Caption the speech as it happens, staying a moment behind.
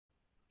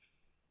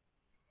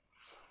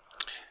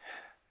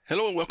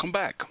Hello and welcome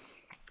back.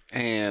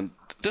 And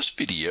this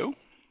video,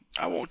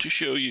 I want to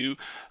show you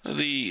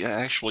the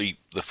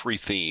free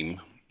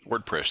theme,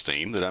 WordPress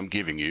theme that I'm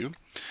giving you.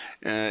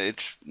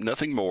 It's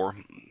nothing more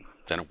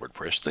than a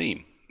WordPress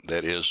theme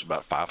that is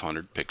about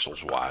 500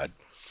 pixels wide,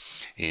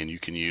 and you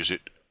can use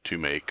it to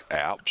make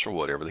apps or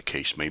whatever the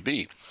case may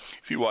be.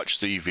 If you watch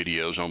the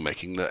videos on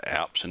making the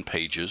apps and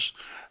pages,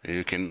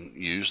 you can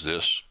use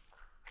this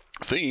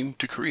theme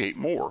to create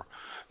more.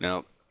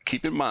 Now,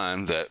 keep in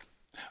mind that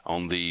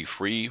on the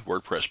free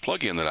WordPress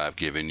plugin that I've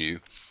given you,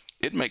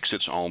 it makes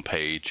its own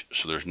page,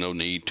 so there's no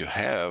need to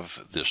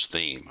have this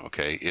theme,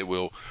 okay? It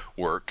will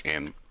work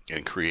and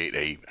create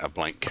a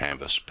blank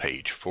canvas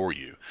page for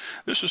you.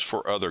 This is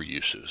for other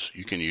uses.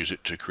 You can use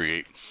it to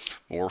create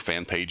more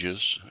fan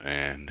pages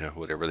and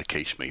whatever the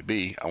case may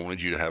be. I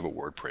wanted you to have a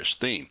WordPress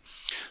theme.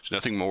 It's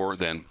nothing more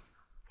than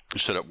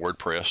set up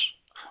WordPress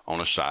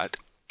on a site,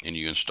 and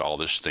you install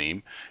this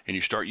theme and you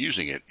start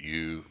using it.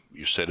 You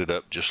set it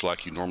up just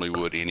like you normally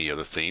would any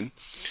other theme,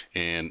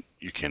 and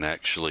you can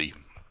actually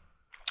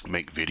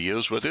make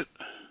videos with it,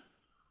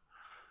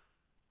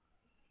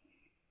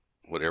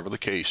 whatever the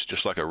case,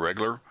 just like a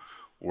regular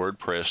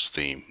WordPress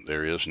theme.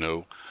 There's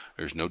no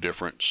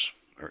difference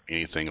or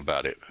anything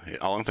about it. The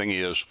only thing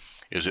is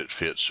it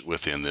fits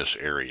within this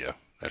area.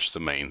 That's the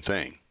main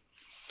thing.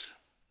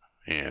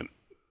 And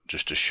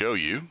just to show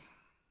you,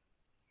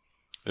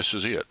 this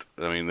is it.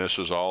 I mean, this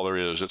is all there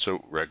is. It's a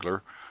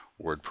regular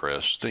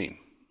WordPress theme.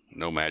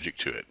 No magic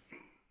to it.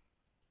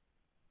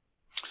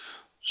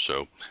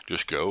 So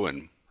just go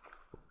and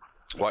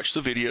watch the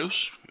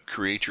videos,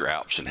 create your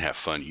apps, and have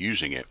fun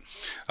using it.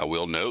 I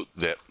will note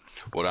that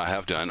what I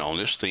have done on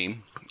this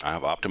theme, I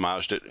have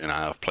optimized it and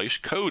I have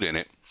placed code in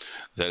it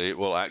that it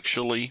will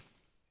actually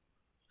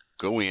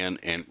go in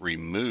and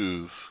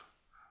remove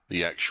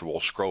the actual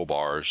scroll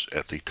bars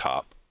at the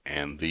top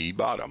and the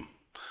bottom.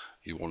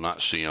 You will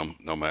not see them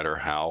no matter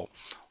how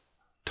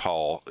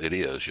tall it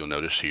is. You'll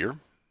notice here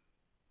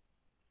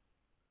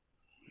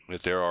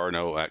that there are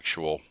no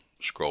actual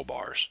scroll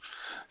bars,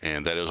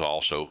 and that is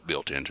also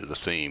built into the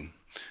theme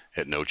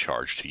at no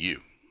charge to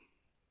you.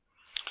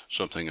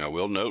 Something I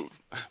will note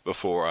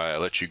before I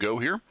let you go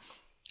here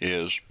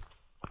is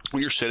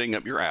when you're setting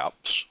up your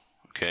apps,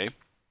 okay,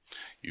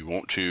 you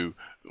want to,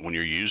 when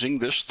you're using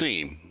this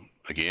theme,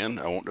 again,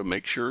 I want to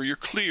make sure you're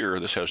clear.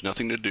 This has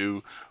nothing to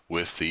do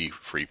with the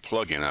free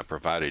plugin I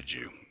provided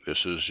you.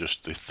 This is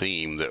just the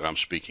theme that I'm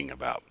speaking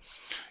about.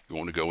 You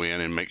want to go in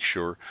and make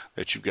sure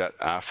that you've got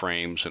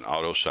iframes and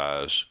auto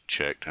size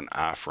checked, and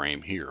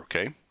iframe here,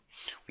 okay? When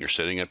you're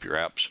setting up your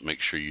apps,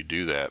 make sure you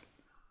do that.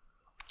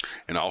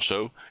 And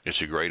also,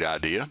 it's a great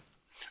idea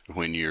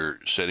when you're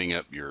setting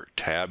up your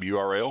tab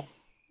URL,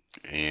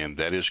 and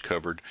that is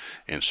covered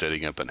in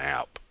setting up an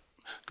app.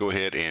 Go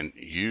ahead and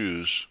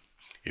use,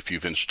 if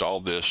you've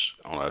installed this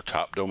on a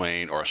top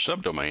domain or a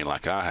subdomain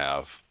like I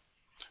have,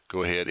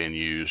 go ahead and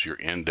use your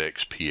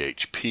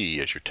index.php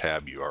as your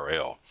tab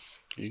URL.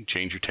 You can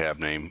change your tab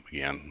name,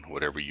 again,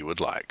 whatever you would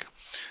like.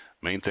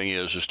 Main thing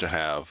is to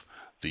have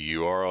the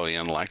URL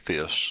in like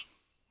this.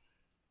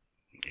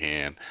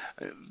 And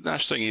the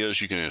nice thing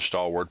is you can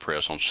install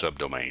WordPress on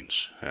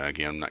subdomains.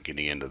 Again, I'm not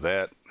getting into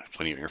that. There's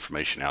plenty of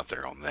information out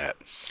there on that.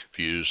 If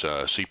you use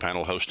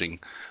cPanel hosting,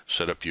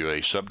 set up you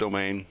a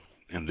subdomain,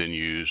 and then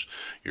use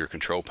your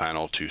control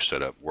panel to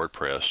set up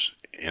WordPress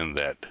in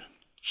that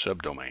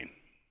subdomain.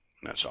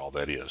 And that's all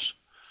that is,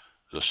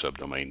 the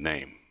subdomain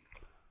name.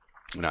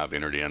 And I've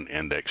entered in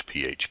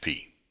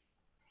index.php.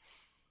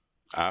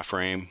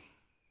 iframe,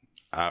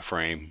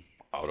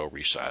 auto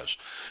resize,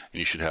 and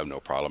you should have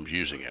no problems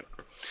using it.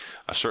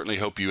 I certainly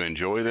hope you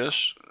enjoy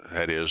this.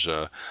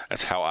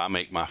 That's how I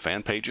make my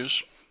fan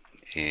pages,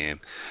 and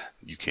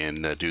you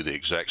can do the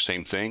exact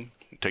same thing.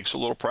 It takes a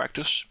little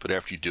practice, but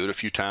after you do it a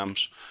few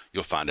times,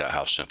 you'll find out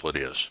how simple it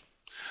is.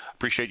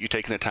 Appreciate you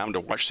taking the time to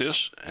watch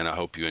this, and I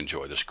hope you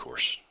enjoy this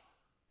course.